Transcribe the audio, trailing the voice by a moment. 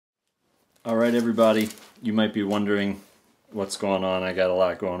All right, everybody. You might be wondering what's going on. I got a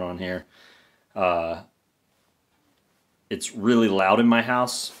lot going on here. It's really loud in my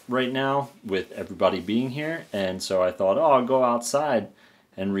house right now with everybody being here, and so I thought, oh, I'll go outside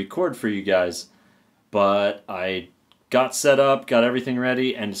and record for you guys. But I got set up, got everything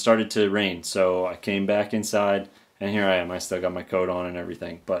ready, and it started to rain. So I came back inside, and here I am. I still got my coat on and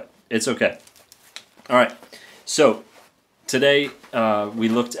everything, but it's okay. All right. So today we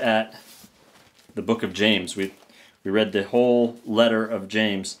looked at the book of James. We read the whole letter of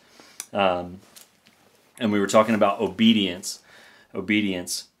James, and we were talking about obedience.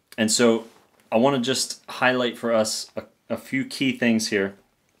 And so I want to just highlight for us a few key things here.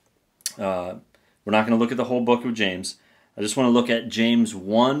 We're not going to look at the whole book of James. I just want to look at James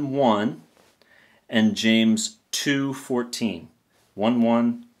 1:1 and James 2:14.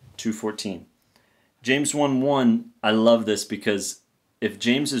 1:1, 2:14. James 1:1, I love this because if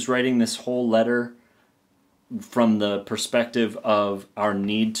James is writing this whole letter from the perspective of our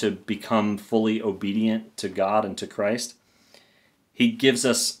need to become fully obedient to God and to Christ, he gives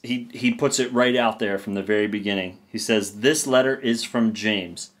us, he puts it right out there from the very beginning. He says, this letter is from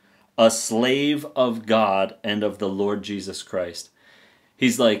James, a slave of God and of the Lord Jesus Christ.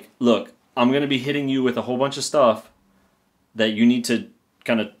 He's like, look, I'm going to be hitting you with a whole bunch of stuff that you need to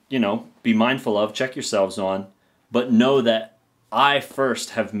kind of, be mindful of, check yourselves on, but know that I first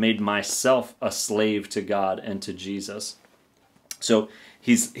have made myself a slave to God and to Jesus. So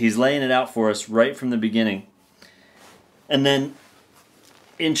he's laying it out for us right from the beginning. And then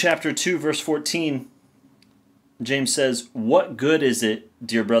in chapter 2, verse 14, James says, what good is it,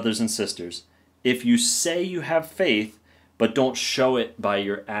 dear brothers and sisters, if you say you have faith, but don't show it by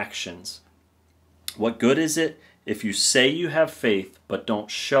your actions? What good is it if you say you have faith, but don't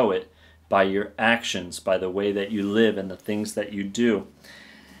show it by your actions, by the way that you live and the things that you do?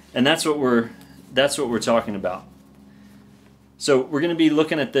 And that's what we're talking about. So we're going to be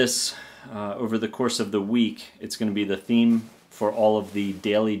looking at this over the course of the week. It's going to be the theme for all of the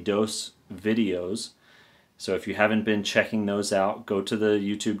Daily Dose videos. So if you haven't been checking those out, go to the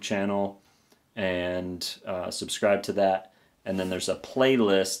YouTube channel and subscribe to that. And then there's a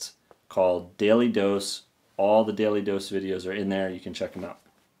playlist called Daily Dose. All the Daily Dose videos are in there. You can check them out.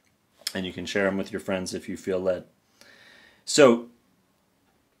 And you can share them with your friends if you feel led. So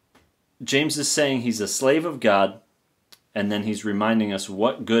James is saying he's a slave of God, and then he's reminding us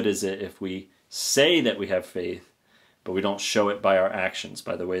what good is it if we say that we have faith, but we don't show it by our actions,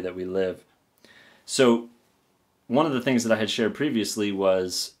 by the way that we live. So one of the things that I had shared previously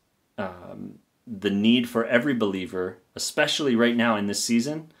was the need for every believer, especially right now in this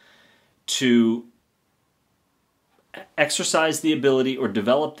season, to exercise the ability or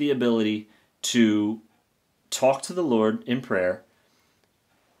develop the ability to talk to the Lord in prayer,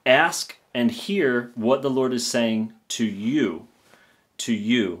 ask and hear what the Lord is saying to you,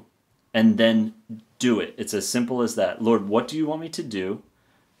 and then do it. It's as simple as that. Lord, what do you want me to do?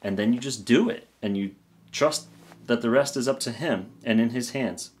 And then you just do it, and you trust that the rest is up to Him and in His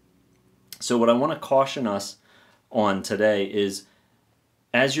hands. So what I want to caution us on today is,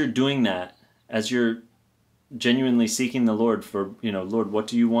 as you're doing that, as you're genuinely seeking the Lord for, Lord, what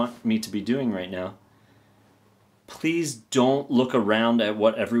do you want me to be doing right now? Please don't look around at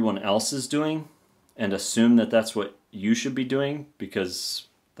what everyone else is doing and assume that that's what you should be doing because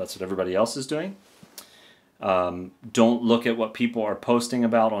that's what everybody else is doing. Don't look at what people are posting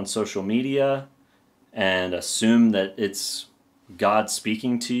about on social media and assume that it's God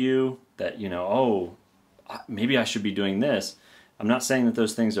speaking to you, that, oh, maybe I should be doing this. I'm not saying that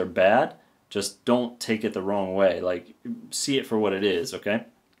those things are bad. Just don't take it the wrong way. Like, see it for what it is, okay?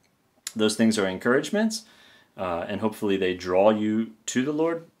 Those things are encouragements, and hopefully they draw you to the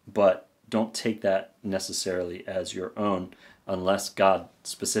Lord, but don't take that necessarily as your own unless God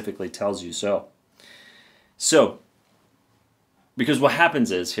specifically tells you so. So, because what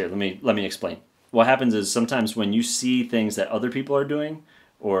happens is, here, let me explain. What happens is sometimes when you see things that other people are doing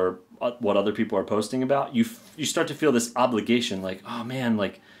or what other people are posting about, you start to feel this obligation, like, oh man,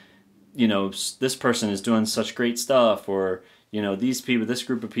 like, this person is doing such great stuff, or, these people, this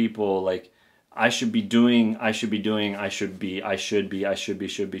group of people, like, I should be.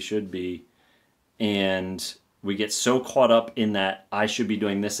 And we get so caught up in that I should be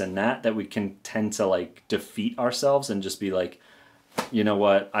doing this and that we can tend to, like, defeat ourselves and just be like, you know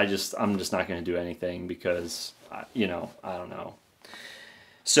what, I'm just not going to do anything because, I don't know.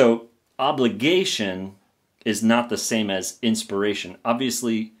 So obligation is not the same as inspiration.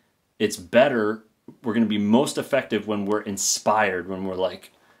 Obviously, it's better, we're going to be most effective when we're inspired, when we're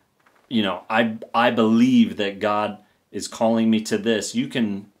like, I believe that God is calling me to this. You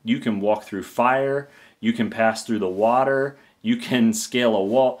can You can walk through fire. You can pass through the water. You can scale a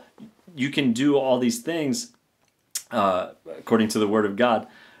wall. You can do all these things according to the Word of God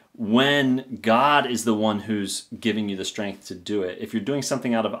when God is the one who's giving you the strength to do it. If you're doing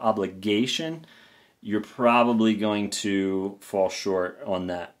something out of obligation, you're probably going to fall short on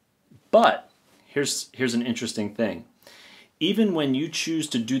that. But here's an interesting thing. Even when you choose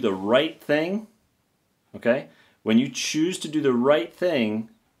to do the right thing, okay? When you choose to do the right thing,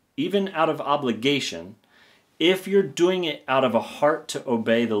 even out of obligation, if you're doing it out of a heart to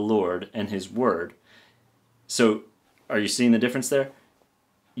obey the Lord and His Word, so are you seeing the difference there?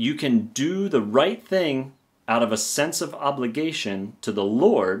 You can do the right thing out of a sense of obligation to the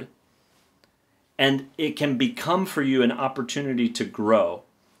Lord, and it can become for you an opportunity to grow,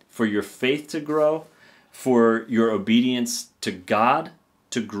 for your faith to grow, for your obedience to God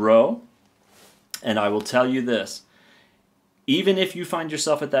to grow. And I will tell you this, even if you find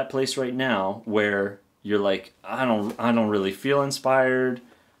yourself at that place right now where you're like, I don't really feel inspired,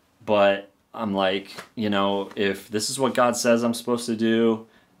 but I'm like, if this is what God says I'm supposed to do,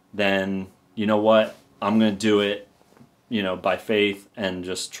 then you know what? I'm going to do it, by faith and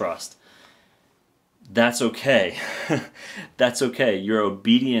just trust. That's okay. That's okay. Your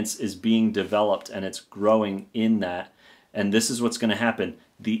obedience is being developed and it's growing in that. And this is what's going to happen.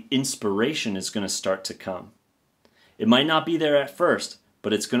 The inspiration is going to start to come. It might not be there at first,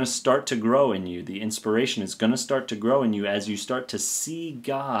 but it's going to start to grow in you. The inspiration is going to start to grow in you as you start to see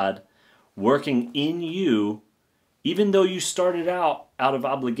God working in you. Even though you started out of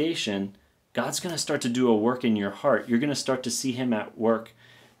obligation, God's going to start to do a work in your heart. You're going to start to see Him at work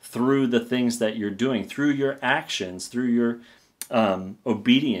through the things that you're doing, through your actions, through your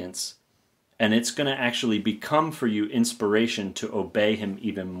obedience. And it's going to actually become for you inspiration to obey Him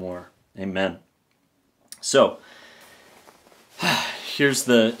even more. Amen. So, here's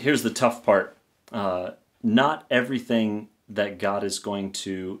the tough part. Not everything that God is going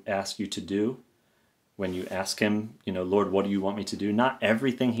to ask you to do, when you ask Him, Lord, what do you want me to do? Not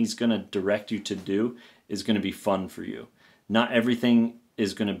everything He's going to direct you to do is going to be fun for you. Not everything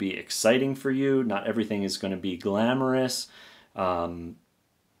is going to be exciting for you. Not everything is going to be glamorous. It's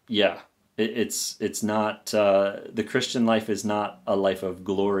not, the Christian life is not a life of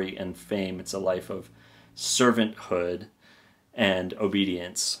glory and fame. It's a life of servanthood and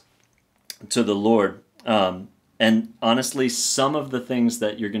obedience to the Lord. And honestly, some of the things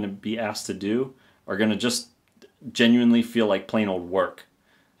that you're going to be asked to do are going to just genuinely feel like plain old work.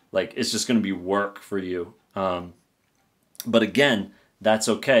 Like it's just going to be work for you. But again, that's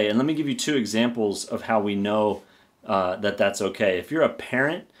okay. And let me give you 2 examples of how we know that that's okay. If you're a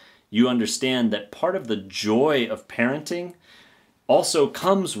parent, you understand that part of the joy of parenting also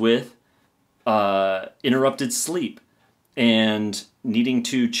comes with interrupted sleep and needing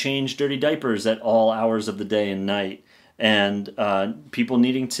to change dirty diapers at all hours of the day and night, and people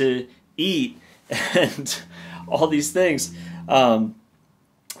needing to eat and all these things.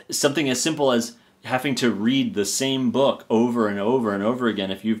 Something as simple as having to read the same book over and over and over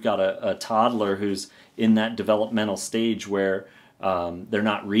again. If you've got a toddler who's in that developmental stage where they're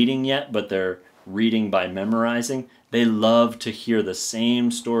not reading yet, but they're reading by memorizing, they love to hear the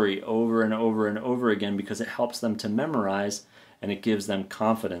same story over and over and over again because it helps them to memorize and it gives them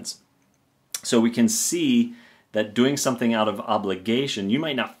confidence. So we can see that doing something out of obligation, you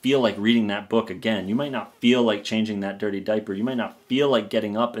might not feel like reading that book again. You might not feel like changing that dirty diaper. You might not feel like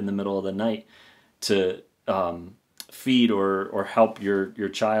getting up in the middle of the night to feed or help your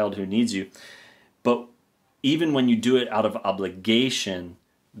child who needs you. But even when you do it out of obligation,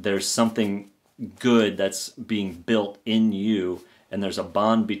 there's something good that's being built in you, and there's a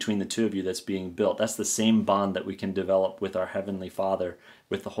bond between the two of you that's being built. That's the same bond that we can develop with our Heavenly Father,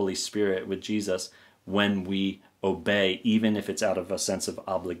 with the Holy Spirit, with Jesus, when we obey, even if it's out of a sense of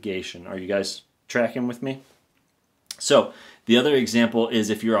obligation. Are you guys tracking with me? So the other example is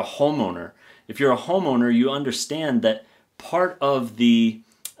if you're a homeowner. If you're a homeowner, you understand that part of the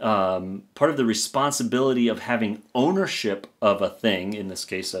responsibility of having ownership of a thing, in this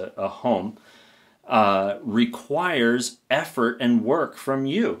case a home, requires effort and work from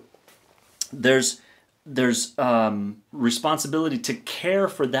you. There's responsibility to care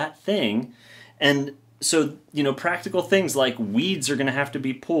for that thing, and so practical things like weeds are going to have to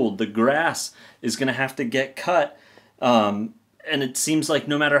be pulled, the grass is going to have to get cut, and it seems like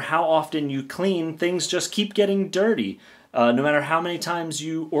no matter how often you clean, things just keep getting dirty. No matter how many times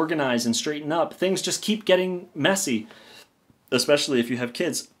you organize and straighten up, things just keep getting messy, especially if you have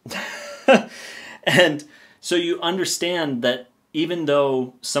kids. And so you understand that even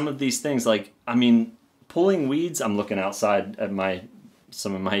though some of these things, pulling weeds, I'm looking outside at my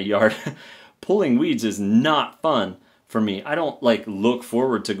some of my yard. Pulling weeds is not fun for me. I don't like look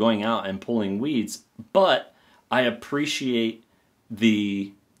forward to going out and pulling weeds, but I appreciate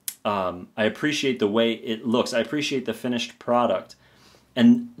the way it looks. I appreciate the finished product.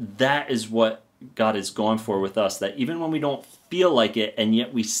 And that is what God is going for with us, that even when we don't feel like it and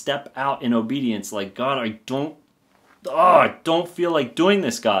yet we step out in obedience, like, God, I don't feel like doing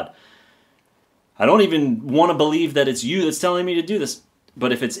this, God. I don't even want to believe that it's you that's telling me to do this.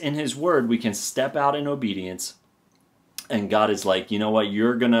 But if it's in his word, we can step out in obedience. And God is like, you know what?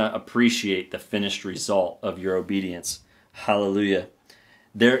 You're going to appreciate the finished result of your obedience. Hallelujah.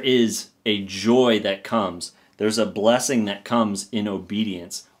 There is a joy that comes. There's a blessing that comes in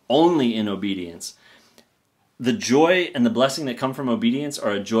obedience. Only in obedience. The joy and the blessing that come from obedience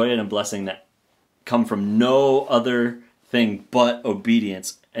are a joy and a blessing that come from no other thing but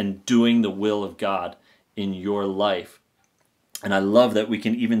obedience and doing the will of God in your life. And I love that we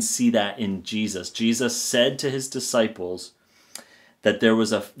can even see that in Jesus. Jesus said to his disciples that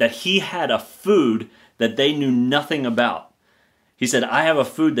that he had a food that they knew nothing about. He said, I have a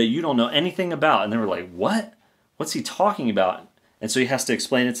food that you don't know anything about. And they were like, what? What's he talking about? And so he has to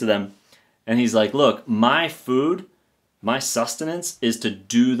explain it to them. And he's like, look, my food, my sustenance is to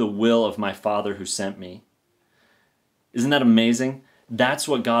do the will of my Father who sent me. Isn't that amazing? That's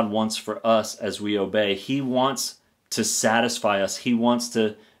what God wants for us as we obey. He wants to satisfy us. He wants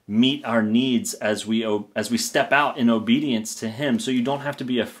to meet our needs as we step out in obedience to him. So you don't have to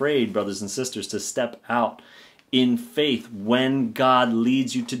be afraid, brothers and sisters, to step out in faith when God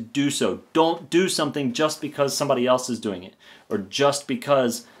leads you to do so. Don't do something just because somebody else is doing it, or just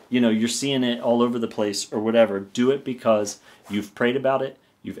because, you know, you're seeing it all over the place or whatever. Do it because you've prayed about it,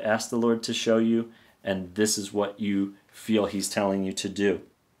 you've asked the Lord to show you, and this is what you feel he's telling you to do.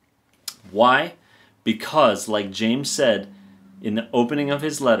 Why? Because, like James said in the opening of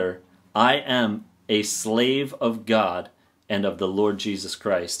his letter, I am a slave of God and of the Lord Jesus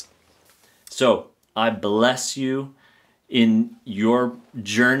Christ. So, I bless you in your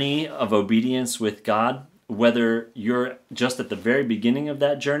journey of obedience with God, whether you're just at the very beginning of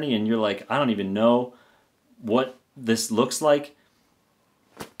that journey and you're like, I don't even know what this looks like.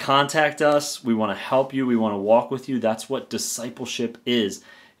 Contact us. We want to help you. We want to walk with you. That's what discipleship is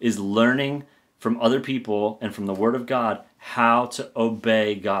learning from other people and from the Word of God how to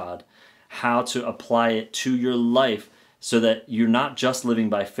obey God, how to apply it to your life so that you're not just living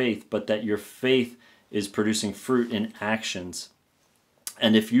by faith, but that your faith is producing fruit in actions.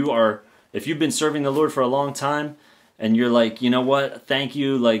 And if you've been serving the Lord for a long time and you're like, you know what, thank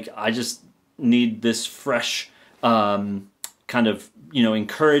you, like I just need this fresh kind of, you know,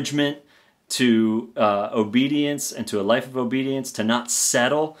 encouragement to obedience and to a life of obedience, to not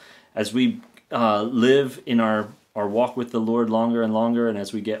settle as we live in our walk with the Lord longer and longer, and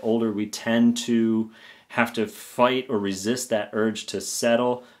as we get older, we tend to have to fight or resist that urge to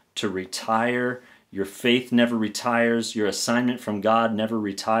settle, to retire. Your faith never retires. Your assignment from God never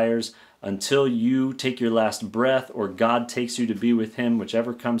retires until you take your last breath or God takes you to be with him,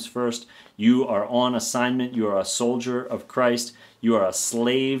 whichever comes first. You are on assignment. You are a soldier of Christ. You are a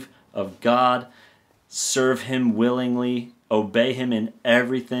slave of God. Serve him willingly. Obey him in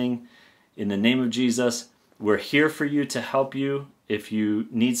everything. In the name of Jesus, we're here for you to help you. If you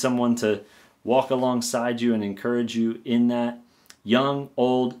need someone to walk alongside you and encourage you in that, young,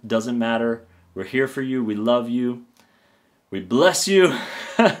 old, doesn't matter. We're here for you. We love you. We bless you.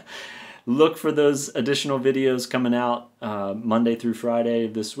 Look for those additional videos coming out Monday through Friday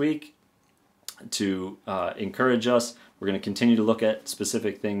of this week to encourage us. We're going to continue to look at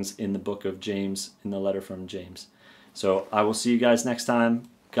specific things in the book of James, in the letter from James. So I will see you guys next time.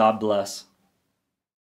 God bless.